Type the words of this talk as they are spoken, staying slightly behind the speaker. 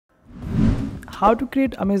how to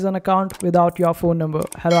create Amazon account without your phone number.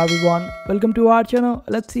 Hello everyone, welcome to our channel.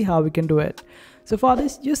 Let's see how we can do it. So for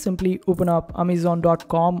this, just simply open up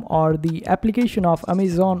amazon.com or the application of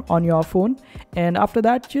Amazon on your phone, and after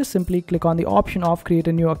that just simply click on the option of create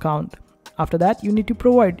a new account. After that, you need to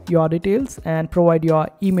provide your details and provide your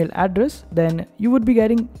email address. Then you would be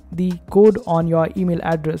getting the code on your email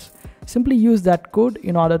address. Simply use that code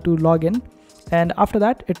in order to log in, and after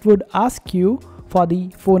that it would ask you for the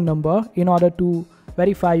phone number in order to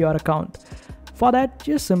verify your account. For that,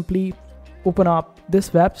 just simply open up this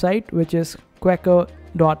website, which is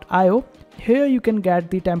quaker.io. Here you can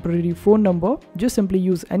get the temporary phone number. Just simply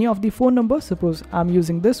use any of the phone numbers. Suppose I'm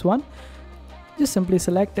using this one. Just simply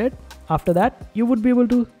select it. After that, you would be able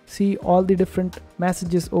to see all the different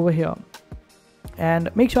messages over here,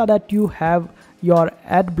 and make sure that you have your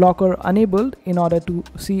ad blocker enabled in order to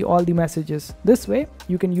see all the messages. This way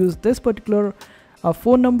you can use this particular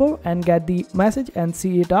phone number and get the message and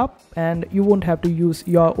see it up, and you won't have to use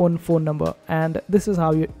your own phone number. And this is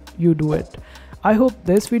how you do it. I hope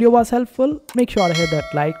this video was helpful. Make sure to hit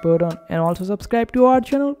that like button and also subscribe to our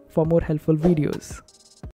channel for more helpful videos.